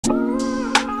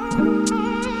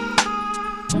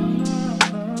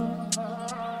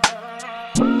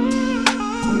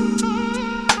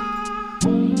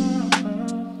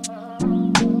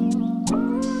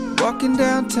walking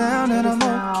downtown and I'm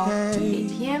okay. 8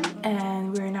 p.m.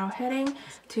 and we're now heading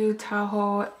to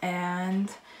Tahoe,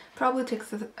 and probably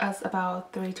takes us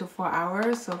about 3 to 4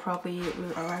 hours, so probably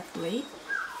we'll arrive late.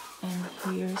 And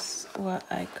here's what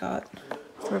I got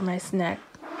for my snack.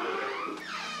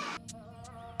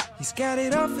 He's got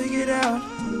it all figured out.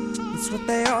 It's what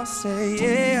they all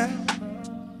say, yeah.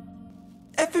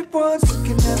 Everyone's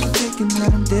looking at me thinking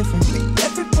that I'm different.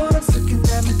 Everyone's looking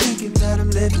at me thinking that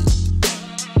I'm living.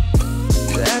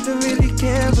 But I don't really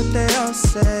care what they all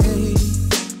say.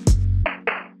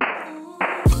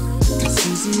 It's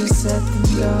easier said than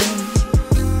done.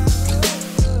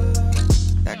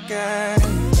 That guy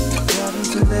trying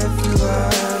to live through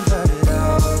one, but it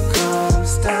all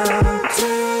comes down to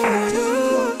you.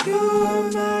 You are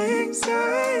my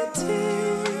anxiety.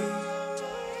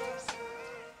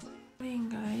 Morning,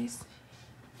 guys.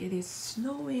 It is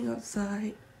snowing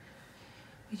outside,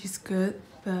 which is good,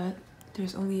 but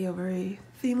there's only a very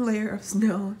thin layer of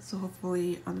snow, so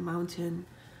hopefully on the mountain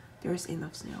there's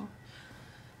enough snow.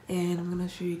 And I'm gonna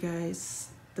show you guys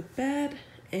the bed.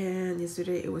 And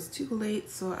yesterday it was too late,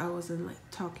 so I wasn't like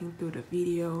talking through the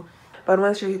video, but I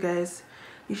want to show you guys.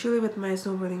 Usually with my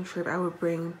snowboarding trip I would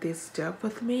bring this stuff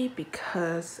with me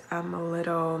because I'm a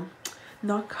little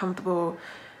not comfortable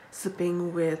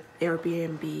sleeping with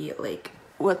Airbnb, like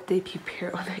what they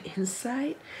prepare on the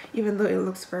inside, even though it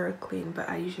looks very clean. But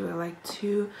I usually like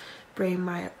to bring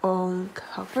my own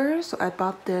cover, so I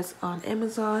bought this on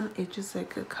Amazon. It's just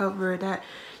like a cover that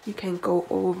you can go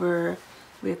over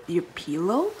with your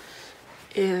pillow,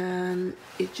 and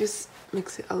it just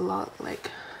makes it a lot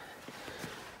like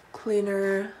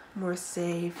cleaner, more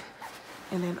safe.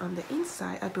 And then on the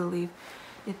inside I believe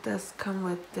it does come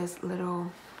with this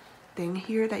little thing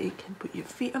here that you can put your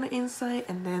feet on the inside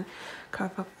and then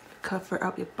cover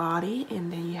up your body,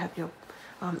 and then you have your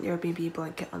Airbnb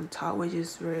blanket on top, which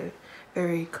is very,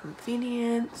 very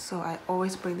convenient. So I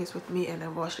always bring this with me, and I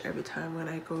wash it every time when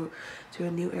I go to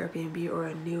a new Airbnb or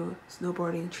a new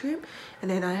snowboarding trip. And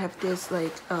then I have this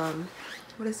like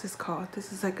what is this called?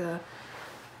 This is like a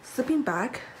sleeping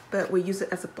bag, but we use it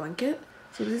as a blanket.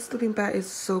 So this sleeping bag is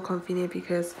so convenient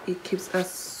because it keeps us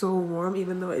so warm,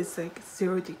 even though it's like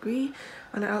 0 degree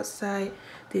on the outside.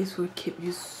 This will keep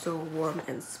you so warm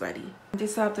and sweaty. On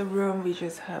this side of the room we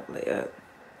just have like a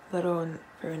little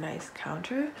very nice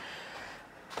counter.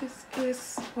 This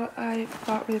is what I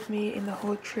brought with me in the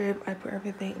whole trip. I put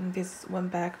everything in this one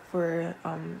bag for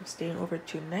staying over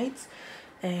 2 nights.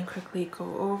 And quickly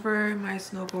go over my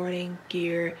snowboarding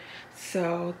gear.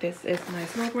 So this is my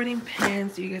snowboarding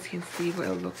pants. You guys can see what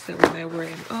it looks like when I wear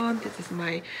them on. This is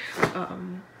my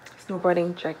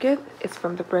snowboarding jacket. It's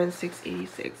from the brand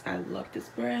 686. I love this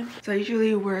brand. So I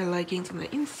usually wear leggings on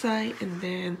the inside, and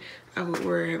then I would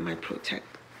wear my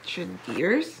protection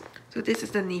gears. So this is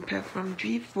the knee pad from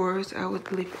G-Force. I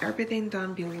would leave everything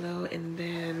down below. And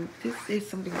then this is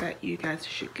something that you guys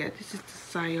should get. This is the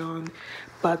Scion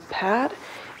butt pad,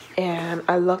 and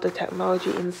I love the technology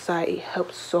inside. It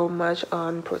helps so much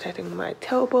on protecting my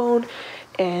tailbone.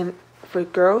 And for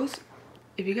girls,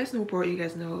 if you guys snowboard, you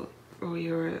guys know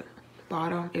your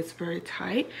bottom is very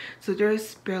tight, so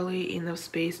there's barely enough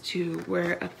space to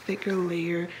wear a thicker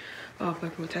layer of a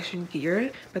protection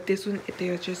gear. But this one, they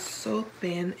are just so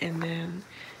thin, and then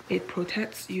it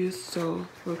protects you. So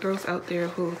for girls out there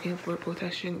who are looking for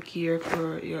protection gear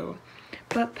for your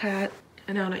butt pad.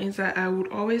 And on the inside I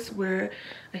would always wear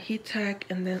a heat tech,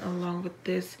 and then along with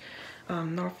this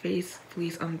North Face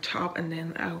fleece on top, and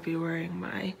then I'll be wearing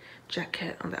my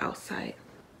jacket on the outside.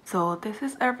 So this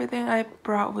is everything I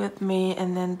brought with me,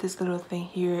 and then this little thing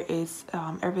here is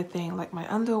everything like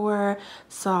my underwear,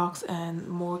 socks, and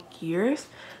more gears.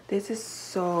 This is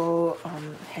so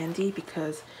handy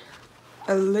because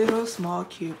a little small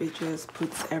cube, it just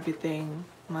puts everything,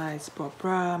 my sport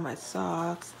bra, my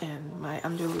socks, and my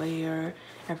underlayer,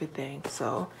 everything.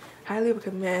 So highly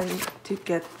recommend to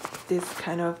get this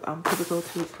kind of cubicle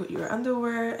to put your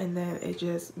underwear, and then it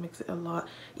just makes it a lot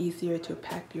easier to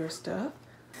pack your stuff.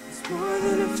 It's more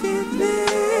than a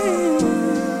feeling.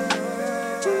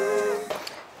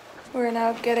 We're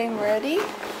now getting ready,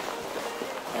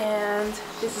 and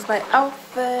this is my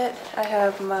outfit. I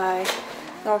have my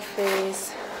North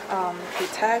Face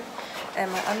heat tech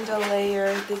and my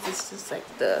underlayer. This is just like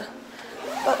the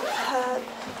butt pad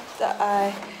that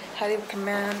I highly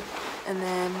recommend. And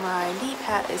then my knee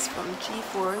pad is from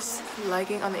G-Force,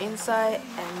 legging on the inside,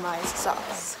 and my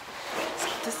socks. So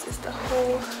this is the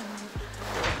whole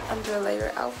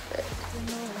underlayer outfit.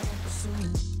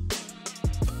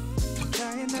 I'm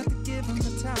trying not to give him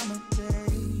the time of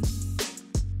day.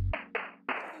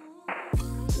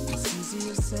 It's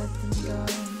easier said than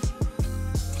done.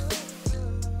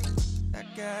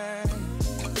 again.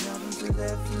 Nothing to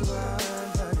let you on,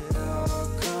 but it all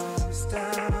comes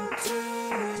down to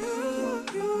you.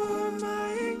 You are my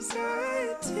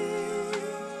anxiety.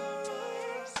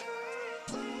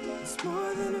 It's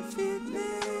more than a feeling.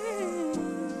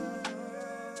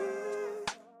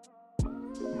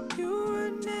 You were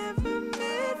never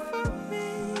meant for me.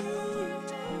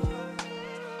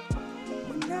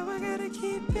 But now I gotta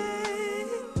keep it.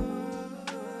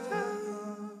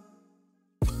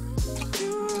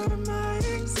 You are my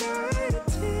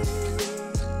anxiety.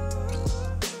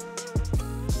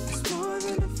 It's more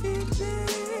than a feeling.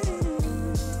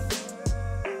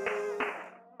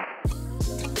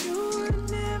 You were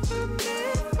never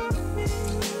meant for me.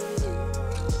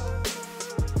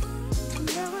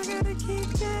 Now I gotta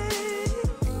keep it.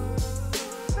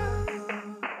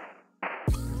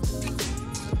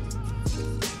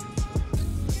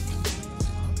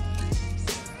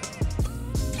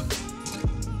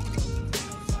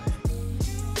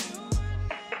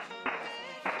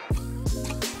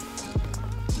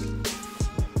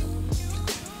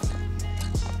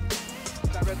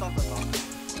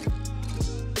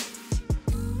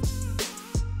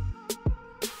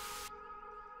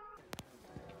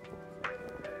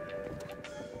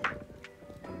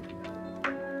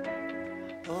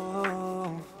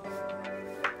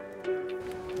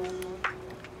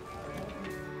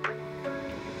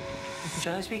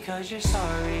 Just because you're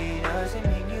sorry doesn't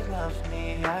mean you love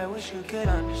me. I wish you could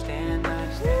understand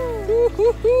that.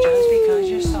 Just because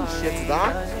you're sorry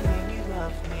doesn't mean you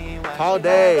love me. All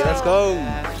day, let's go.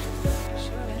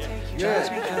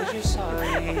 Just because you're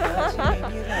sorry doesn't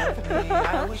mean you love me.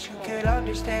 I wish you could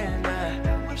understand that.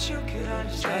 I wish you could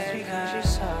understand. Just because you're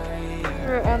sorry.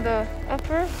 We're on the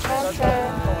upper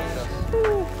mountain.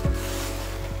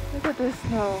 Look at the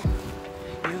snow.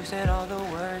 You said all the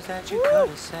words that you could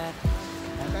have said.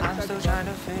 I'm still trying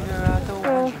to figure out the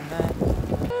words you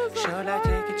meant. Should I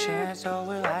take a chance or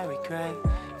will I regret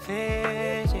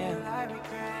this? Yeah, will I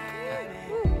regret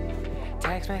it?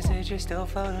 Text messages still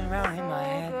floating around in my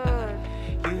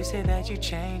head. You said that you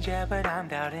changed, yeah, but I'm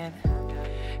doubting.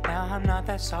 Now I'm not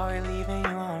that sorry leaving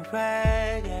you on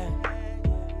red, yeah.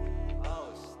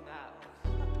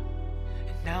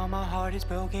 Now my heart is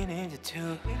broken into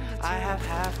two. I have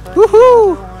half, but the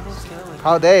other one is still with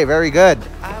All day, very good.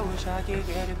 I wish I could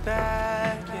get it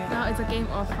back, yeah. Now it's a game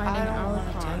of finding our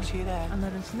car Text you that, under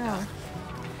the snow.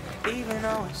 even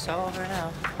though it's over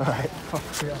now. Alright.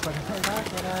 Not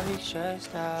that I be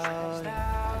stressed out,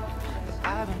 but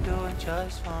I've been doing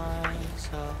just fine,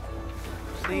 so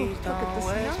please don't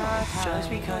waste my time. Just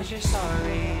because you're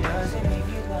sorry doesn't mean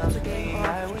you love me.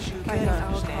 I wish you could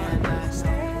understand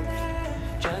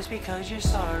that. Just because you're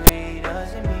sorry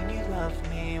doesn't mean you love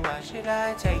me. Why should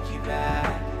I take you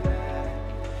back?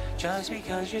 Just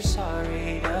because you're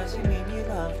sorry doesn't mean you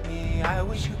love me. I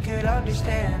wish you could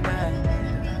understand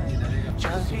that.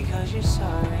 Just because you're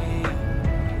sorry.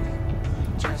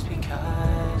 Just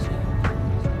because.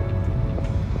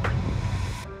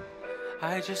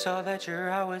 I just saw that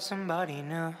you're out with somebody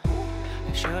new.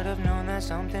 I should have known that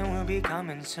something will be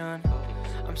coming soon.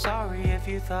 I'm sorry if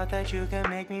you thought that you could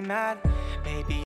make me mad. Maybe